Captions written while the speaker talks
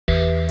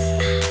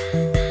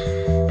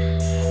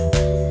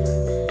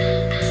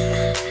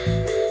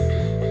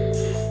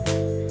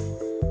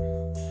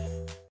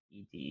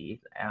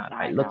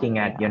looking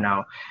at,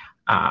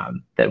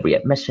 the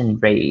readmission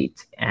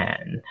rate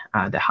and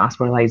the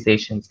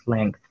hospitalizations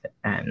length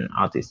and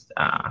all this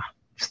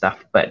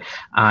stuff. But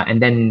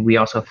and then we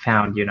also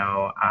found,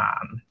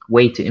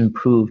 way to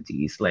improve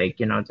these, like,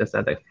 just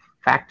other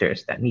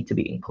factors that need to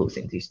be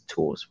included in these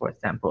tools. For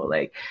example,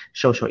 like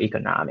social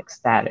economic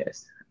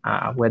status,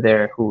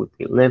 whether who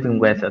they're living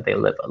with or they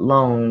live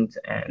alone,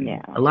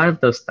 and a lot of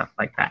those stuff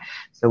like that.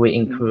 So we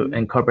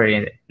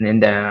incorporate it in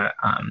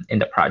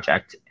the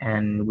project,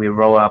 and we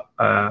roll up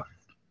a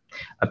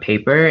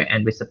paper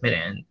and we submit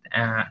it.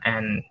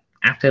 And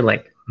after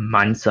like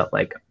months of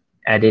like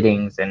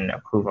editings and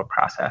approval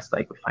process,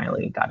 like we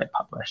finally got it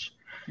published.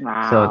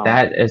 Wow. So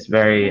that is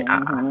very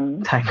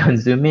time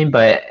consuming,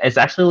 but it's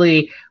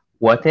actually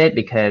worth it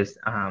because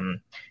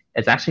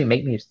it's actually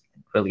made me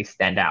really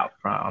stand out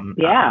from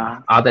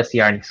other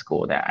CRNA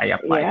school that I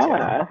applied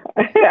to.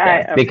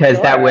 Yeah, because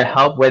that would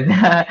help with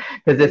that.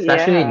 Because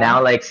especially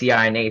now, like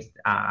CRNA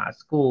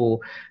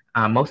school,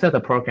 most of the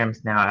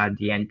programs now are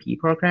DNP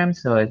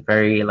programs, so it's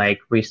very like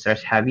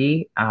research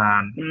heavy.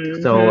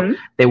 So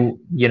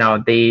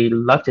they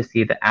love to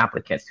see the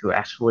applicants who are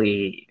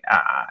actually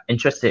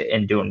interested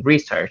in doing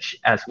research,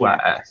 as well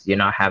as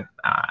have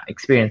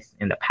experience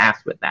in the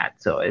past with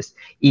that. So it's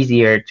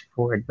easier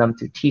for them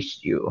to teach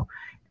you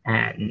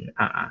and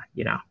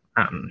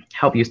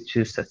help you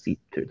to succeed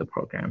through the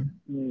program.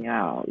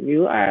 Yeah,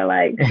 you are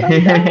like so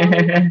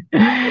good.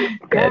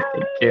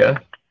 Thank you.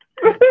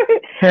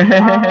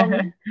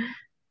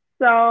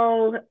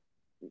 So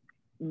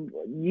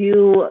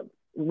you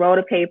wrote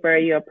a paper,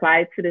 you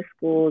applied to the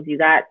schools, you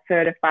got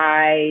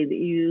certified,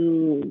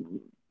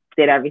 you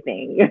did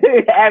everything.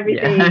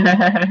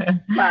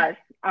 Plus,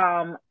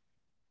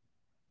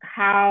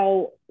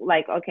 how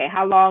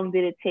long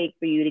did it take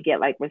for you to get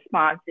like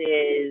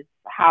responses?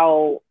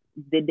 How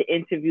did the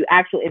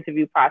actual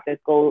interview process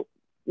go?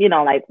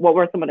 Like what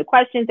were some of the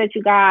questions that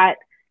you got?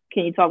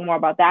 Can you talk more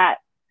about that?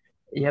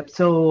 Yep.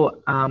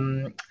 So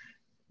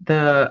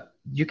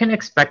you can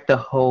expect the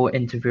whole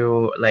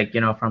interview, like,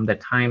 from the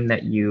time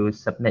that you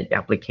submit your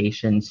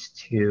applications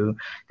to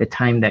the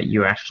time that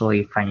you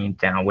actually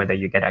find out whether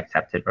you get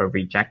accepted or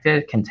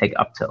rejected, can take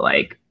up to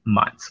like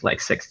months,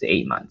 like 6 to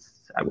 8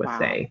 months, I would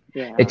say.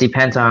 Yeah. It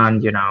depends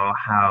on,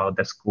 how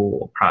the school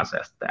will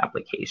process the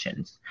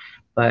applications.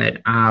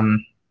 But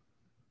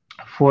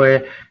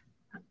for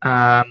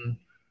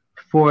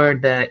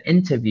the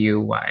interview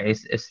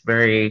wise, it's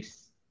very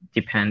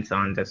depends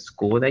on the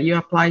school that you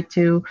apply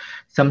to.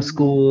 Some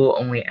school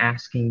only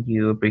asking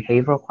you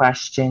behavioral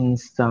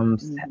questions. Some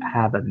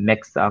have a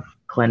mix of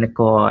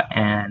clinical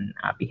and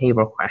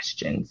behavioral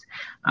questions.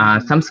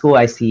 Some school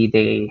I see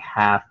they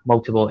have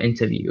multiple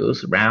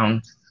interviews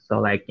rounds. So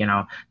like,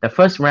 the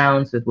first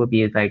rounds it would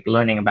be like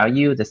learning about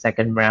you. The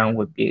second round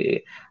would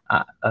be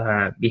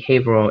a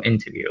behavioral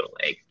interview,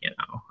 like,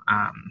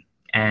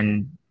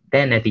 and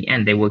then at the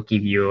end they will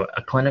give you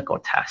a clinical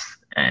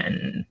test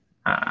and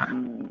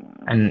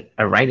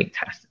a writing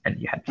test, and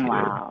you had to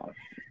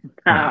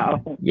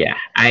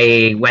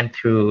I went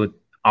through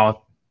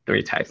all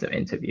 3 types of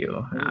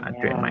interview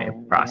during my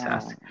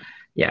process.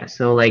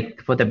 So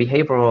like for the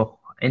behavioral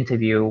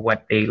interview,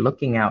 what they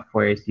looking out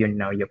for is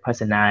your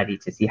personality,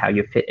 to see how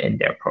you fit in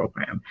their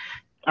program.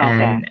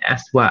 And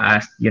as well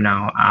as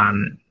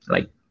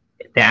like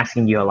they're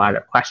asking you a lot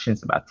of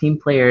questions about team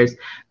players,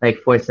 like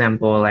for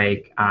example,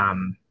 like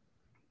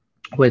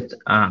with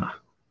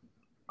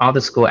all the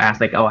school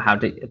asked, like,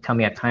 tell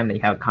me a time that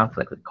you have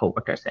conflict with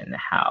coworkers, and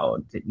how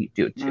did you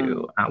do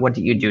to what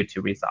did you do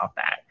to resolve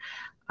that?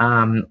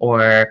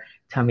 Or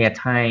tell me a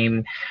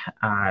time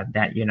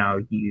that you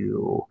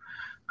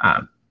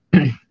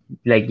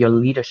like your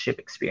leadership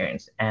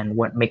experience, and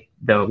what's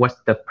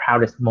the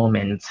proudest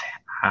moment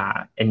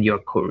in your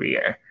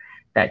career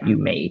that you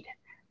made.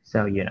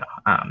 So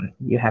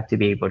you have to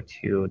be able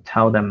to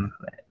tell them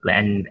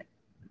and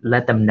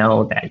let them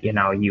know that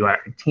you are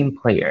a team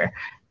player.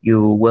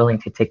 You're willing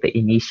to take the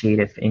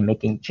initiative in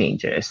making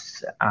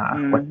changes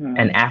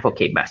and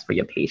advocate best for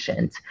your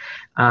patients.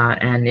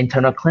 And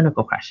internal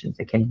clinical questions,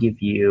 they can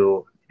give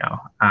you,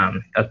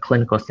 a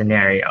clinical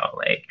scenario,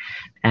 like,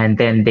 and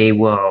then they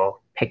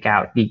will pick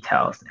out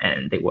details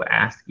and they will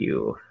ask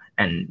you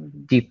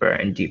and deeper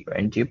and deeper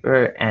and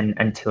deeper, and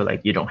until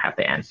like you don't have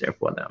the answer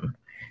for them.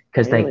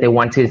 Because like they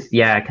want to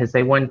see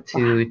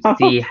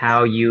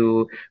how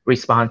you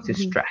respond to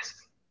stress.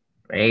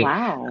 Right?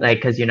 Like,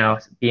 because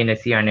being a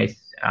CRNA,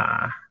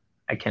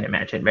 I can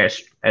imagine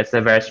it's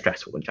a very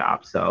stressful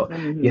job. So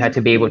you have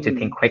to be able to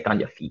think quick on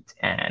your feet,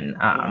 and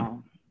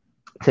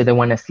so they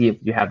want to see if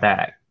you have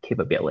that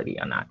capability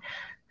or not.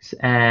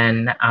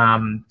 And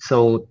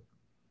so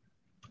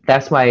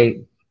that's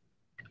why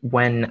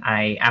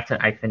after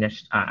I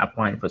finished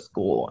applying for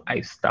school,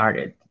 I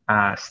started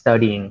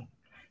studying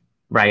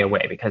right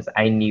away, because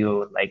I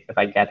knew like if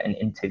I get an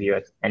interview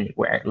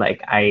anywhere,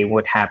 like I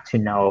would have to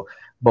know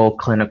both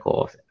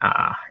clinical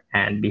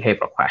and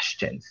behavioral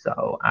questions.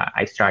 So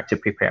I start to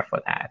prepare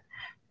for that.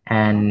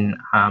 And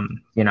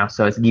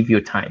so it's give you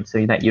time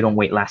so that you don't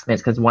wait last minute,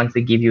 because once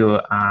they give you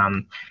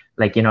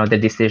the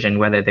decision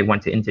whether they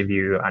want to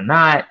interview or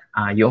not,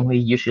 you only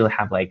usually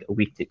have like a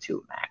week to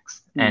two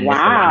max, and it's a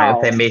lot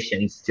of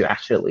information to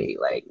actually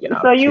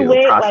so you to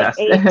wait process.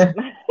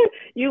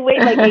 You wait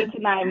like 8 to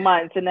 9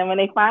 months, and then when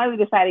they finally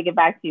decide to get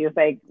back to you, it's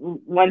like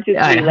 1, 2,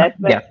 3, let's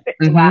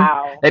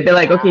wow. They'd be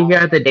like, okay, here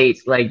are the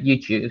dates, like you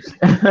choose.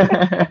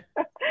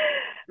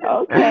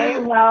 Okay,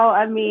 well,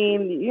 I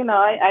mean,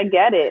 I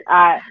get it.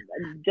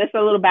 Just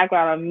a little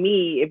background on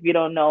me, if you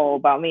don't know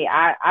about me,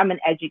 I'm an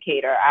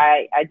educator.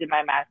 I did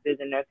my master's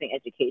in nursing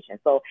education,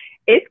 so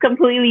it's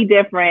completely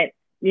different.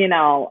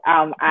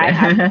 I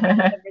have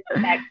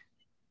respect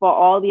for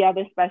all the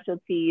other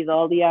specialties,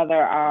 all the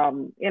other,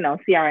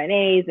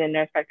 CRNAs and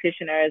nurse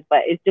practitioners,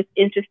 but it's just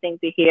interesting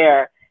to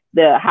hear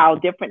how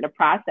different the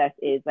process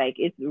is. Like,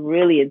 it's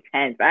really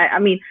intense. I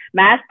mean,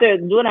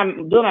 doing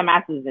my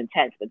master's is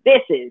intense, but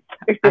this is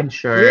I'm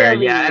sure.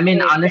 Really, yeah. I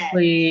mean,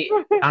 honestly,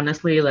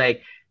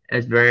 like,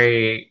 it's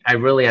I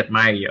really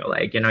admire you.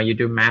 Like, you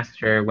do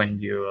master when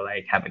you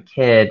like have a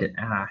kid,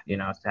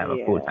 to have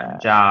a full-time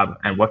job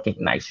and working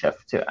night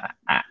shift too.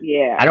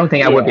 I don't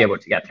think I would be able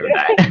to get through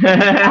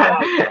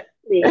that.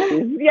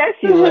 Yes,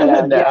 you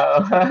would.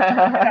 No.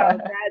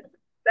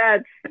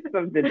 That's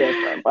something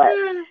different, but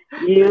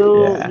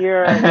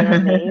you're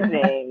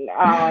amazing.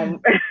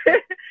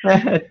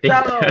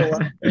 So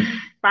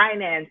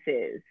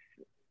finances.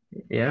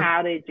 Yeah.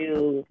 How did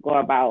you go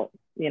about,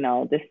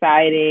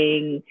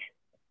 deciding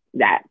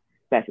that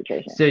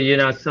situation?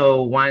 So,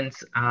 so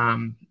once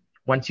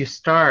you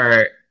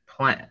start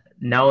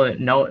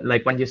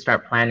when you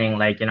start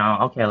planning,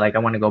 okay, like I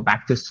want to go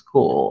back to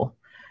school,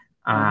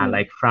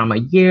 like from a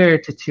year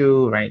to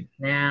two right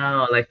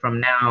now, like from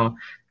now,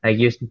 like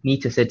you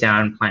need to sit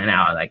down and plan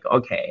out, like,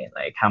 okay,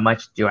 like how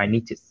much do I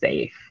need to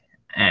save?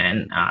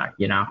 And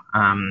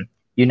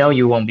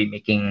you won't be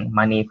making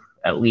money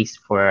at least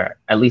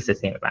the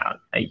same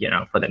amount,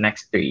 for the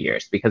next 3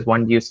 years, because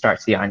when you start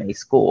CRNA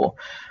school,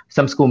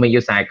 some school may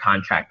use a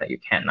contract that you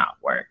cannot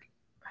work.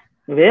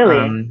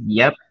 Really?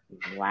 Yep.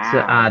 Wow.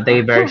 So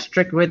they're very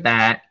strict with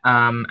that.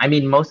 I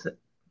mean,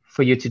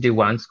 for you to do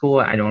one school,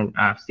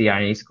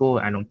 CRNA school,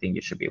 I don't think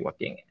you should be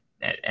working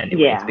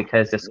anyways,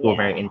 because the school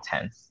very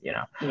intense,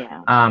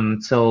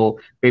 so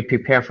be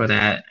prepared for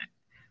that.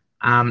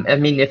 I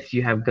mean, if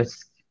you have good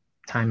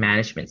time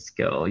management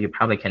skill, you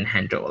probably can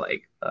handle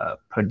like a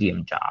per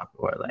diem job,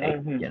 or like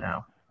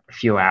a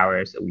few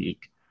hours a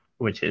week,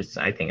 which is,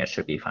 I think it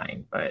should be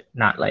fine, but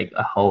not like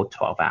a whole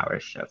 12-hour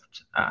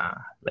shift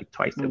like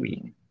twice a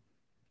week.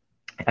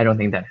 I don't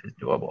think that is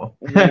doable.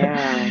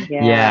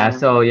 Yeah.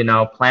 So,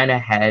 plan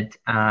ahead,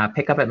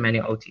 pick up as many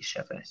OT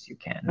shifts as you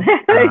can.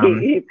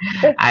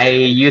 I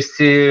used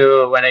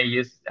to, when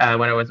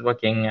I was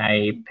working,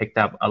 I picked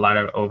up a lot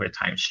of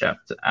overtime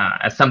shifts.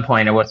 At some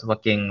point I was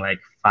working like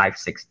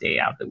 5-6 days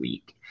out of the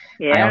week.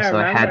 I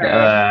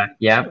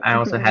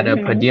also had a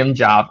per diem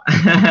job.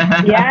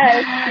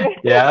 Yes.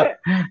 Yeah.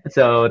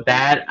 So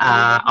that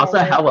also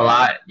helped a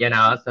lot,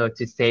 so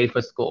to save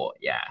for school.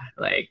 Yeah.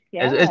 Like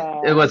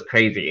it was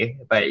crazy,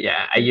 but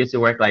I used to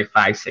work like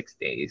 5-6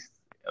 days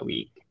a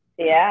week.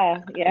 Yeah.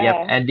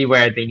 Yep.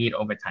 Anywhere they need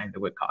overtime, they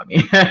would call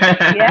me.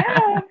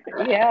 Yeah.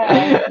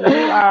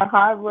 You are a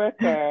hard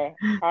worker.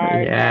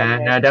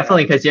 No,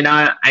 definitely, because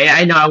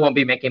I know I won't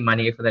be making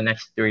money for the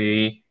next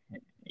 3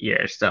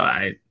 years, so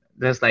I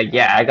just like,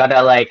 I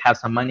gotta like have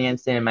some money and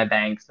stay in my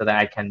bank so that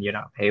I can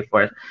pay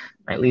for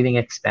my living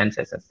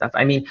expenses and stuff.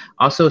 I mean,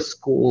 also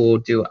school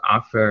do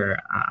offer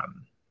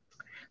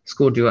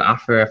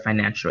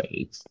financial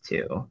aids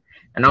too,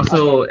 and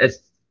also it's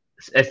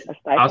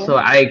also,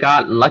 I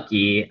got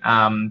lucky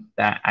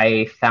that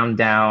I found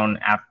down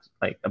after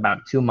like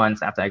about 2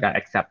 months after I got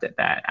accepted,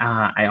 that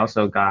I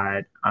also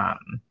got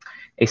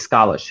a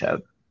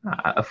scholarship,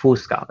 a full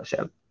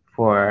scholarship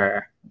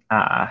for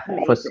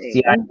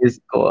CRNA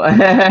school.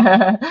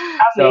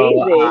 So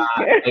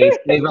I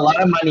saved a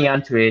lot of money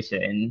on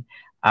tuition.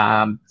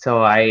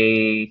 So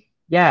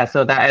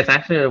that it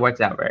actually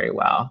works out very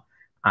well.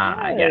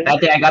 That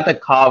day I got the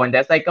call when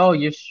there's like, oh,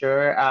 you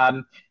sure?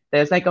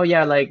 There's like, oh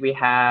yeah, like we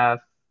have,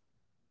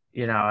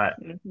 a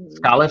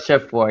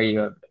scholarship for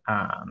you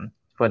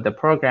for the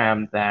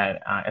program,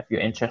 that if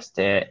you're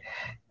interested.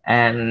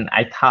 And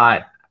I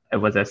thought it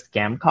was a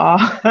scam call.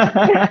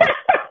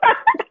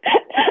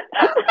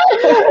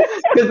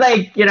 Because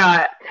like,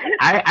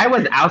 I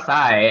was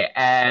outside,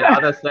 and all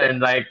of a sudden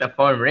like the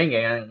phone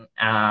ringing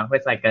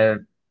with like a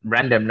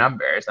random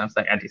number. So I was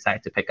like, I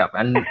decided to pick up,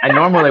 and I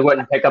normally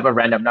wouldn't pick up a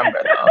random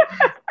number though.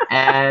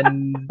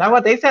 And that's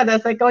what they said.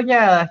 That's like, oh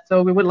yeah,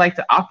 so we would like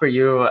to offer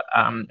you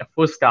a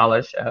full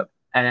scholarship.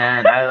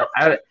 And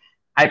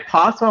I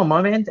paused for a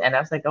moment, and I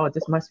was like, oh,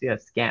 this must be a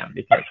scam,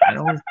 because I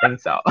don't think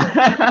so.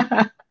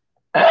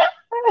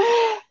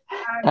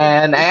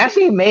 And I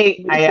actually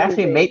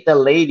made the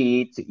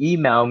lady to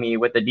email me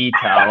with the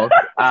details,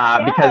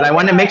 because I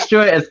want to make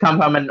sure it's come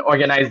from an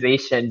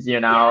organization,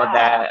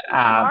 that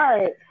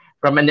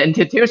from an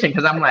institution,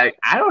 because I'm like,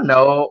 I don't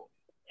know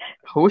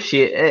who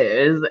she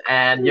is,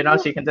 and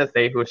she can just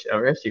say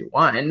whoever she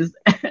wants.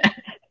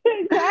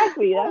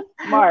 Exactly. That's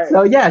smart.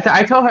 So yeah, so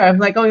I told her, I'm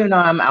like, oh,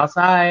 I'm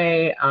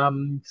outside.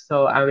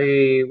 So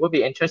I would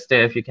be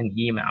interested if you can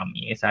email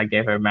me. So I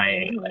gave her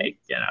my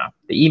Mm-hmm.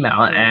 the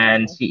email,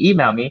 and Yeah. she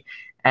emailed me,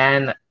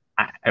 and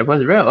it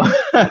was real.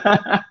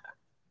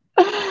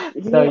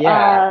 So You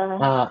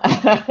yeah.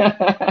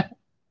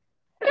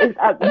 is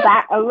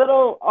back a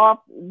little off,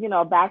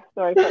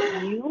 backstory, but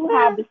you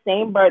have the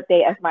same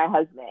birthday as my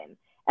husband.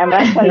 And when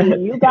I tell you,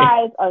 you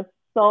guys are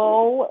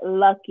so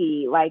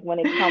lucky, like when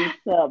it comes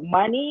to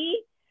money,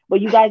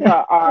 but you guys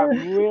are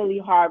really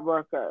hard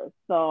workers.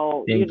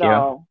 So, Thank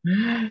you.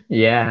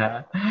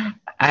 Yeah.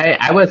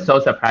 I was so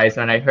surprised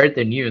when I heard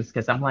the news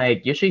because I'm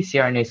like, usually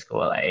CRNA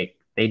school, like,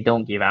 they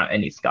don't give out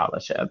any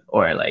scholarship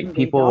or like they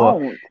people.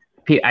 don't.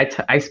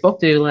 I spoke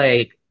to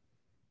like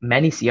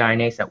many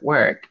CRNAs at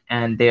work,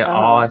 and they Uh-huh.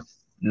 all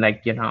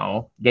like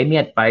gave me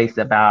advice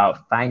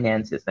about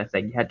finances. That's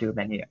like you have to do as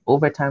many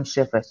overtime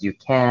shifts as you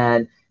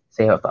can,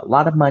 save up a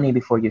lot of money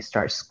before you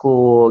start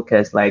school,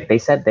 because like they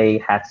said they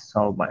had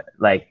so much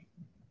like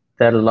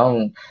the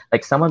loan.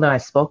 Like some of them I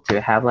spoke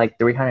to have like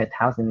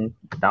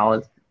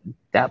 $300,000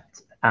 debt.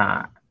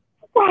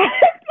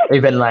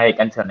 Even like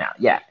until now,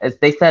 yeah, as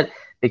they said,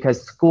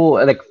 because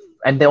school like,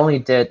 and they only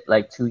did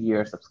like 2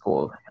 years of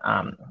school,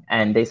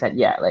 and they said,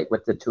 yeah, like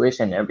with the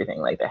tuition and everything,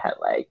 like they had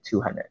like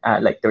 200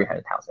 like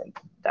 300,000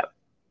 debt.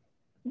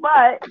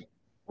 But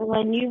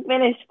when you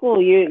finish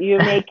school,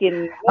 you're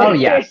making Oh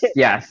yes,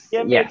 yes,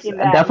 you're yes, making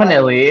that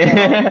money. definitely.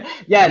 So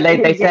Yeah,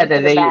 like you're they said getting to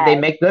that the they bag.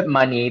 make good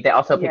money. They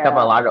also pick up a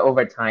Yeah. lot of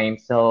overtime,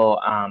 so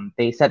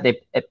they said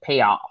it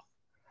pay off.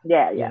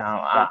 Yeah, you yeah,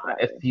 know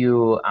if definitely.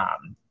 you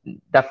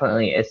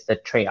definitely it's the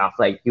trade-off,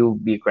 like you'll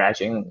be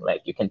graduating,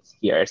 like you can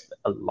here's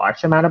a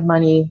large amount of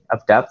money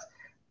of debt,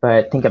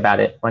 but think about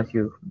it, once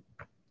you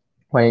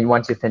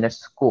finish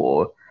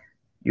school,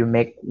 you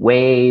make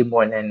way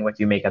more than what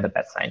you make at the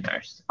bedside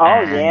nurse, Oh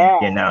and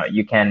yeah.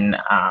 you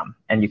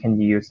can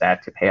use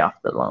that to pay off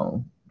the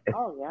loan if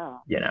Oh yeah.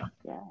 you know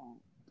Yeah.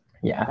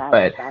 yeah. That's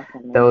But that's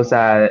those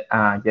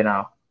amazing.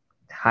 are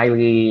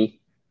highly,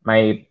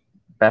 my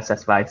best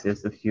advice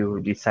is if you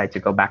decide to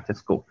go back to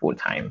school full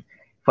time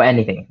for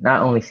anything,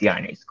 not only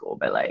CRNA school,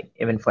 but like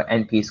even for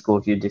NP school,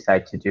 if you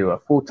decide to do a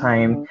full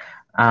time,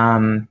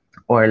 Hmm.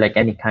 or like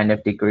any kind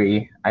of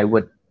degree, I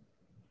would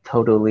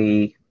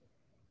totally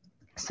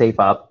save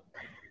up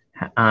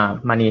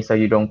money so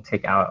you don't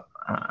take out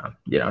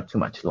too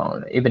much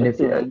loan. Even if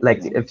Too much. like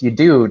Yeah. if you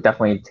do,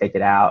 definitely take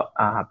it out.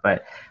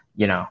 But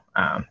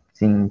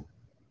seeing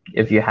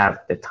if you have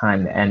the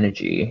time, the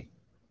energy,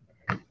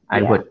 I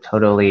Yeah. would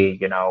totally,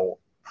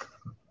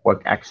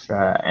 work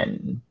extra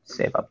and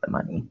save up the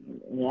money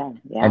Yeah. and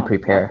Yeah.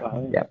 prepare.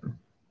 Definitely. Yep,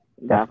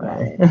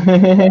 definitely.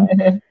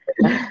 Definitely.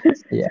 So,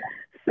 Yeah.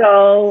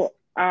 so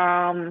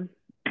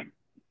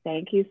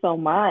thank you so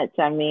much.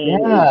 I mean,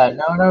 Yeah,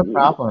 no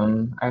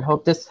problem. I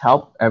hope this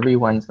helped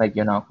everyone's like,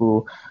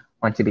 who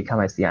want to become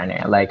a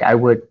CRNA. Like I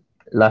would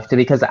love to,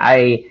 because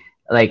I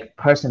like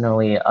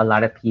personally a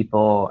lot of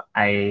people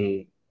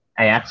I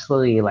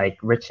actually like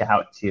reach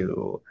out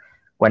to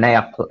when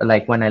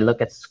like when I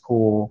look at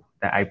school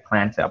that I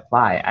plan to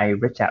apply, I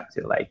reach out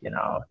to like,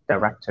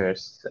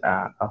 directors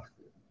of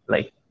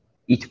like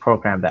each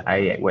program that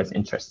I was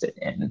interested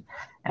in.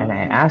 And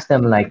I mhm. asked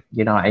them like,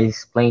 I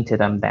explained to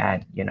them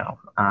that,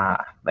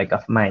 like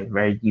of my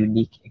very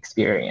unique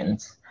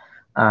experience.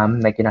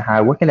 Like, how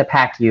I work in the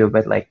PACU,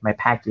 but like my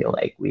PACU,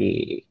 like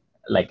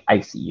like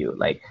ICU,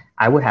 like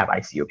I would have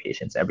ICU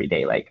patients every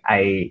day. Like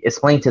I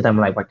explained to them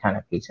like what kind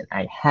of patient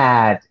I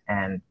had,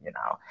 and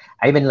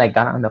I even like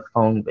got on the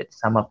phone with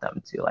some of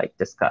them to like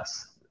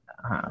discuss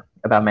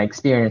about my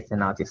experience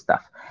and all this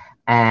stuff.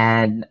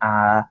 And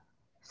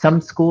some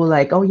school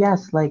like, oh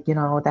yes, like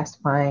that's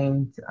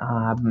fine.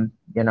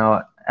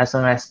 As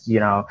long as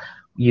you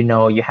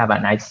have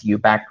an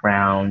ICU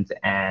background,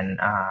 and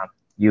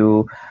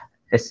you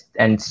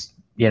and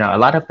a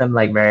lot of them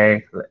like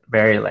very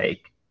very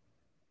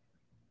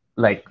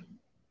like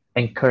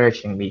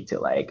encouraging me to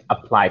like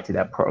apply to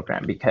that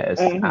program, because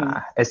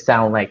Mhm. it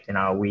sounds like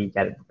we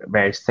get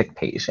very sick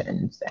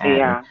patients, and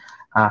Yeah.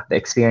 the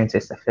experience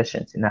is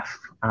sufficient enough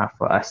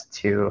for us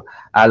to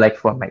like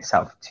for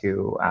myself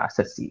to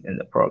succeed in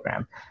the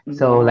program.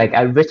 So like Yeah.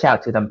 I reach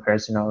out to them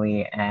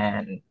personally,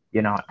 and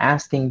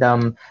asking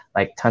them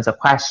like tons of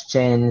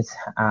questions,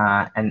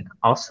 and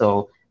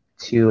also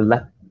to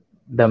let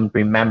them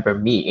remember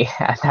me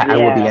that I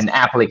will be Yeah. an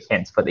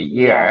applicant for the Yes.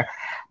 year.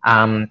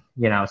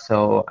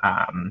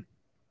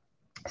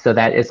 So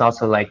that is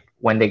also like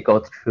when they go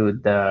through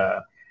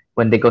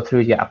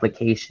your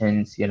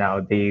applications,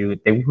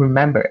 they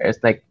remember.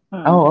 It's like,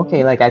 oh,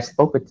 okay, Mhm. like I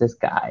spoke with this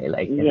guy,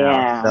 like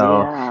Yeah.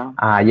 so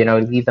Yeah.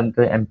 leave them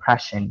good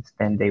impressions,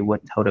 then they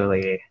would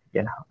totally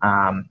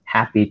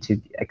happy to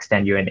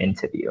extend you an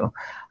interview.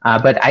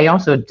 But I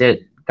also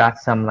did got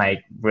some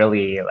like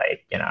really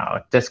like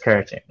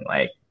discouraging,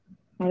 like,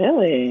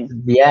 Really.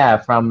 yeah,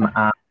 from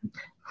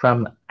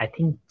I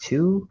think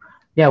two.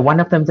 Yeah, one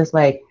of them just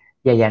like,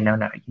 Yeah, yeah, no,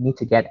 no. You need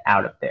to get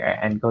out of there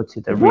and go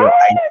to the real What?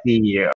 ICU.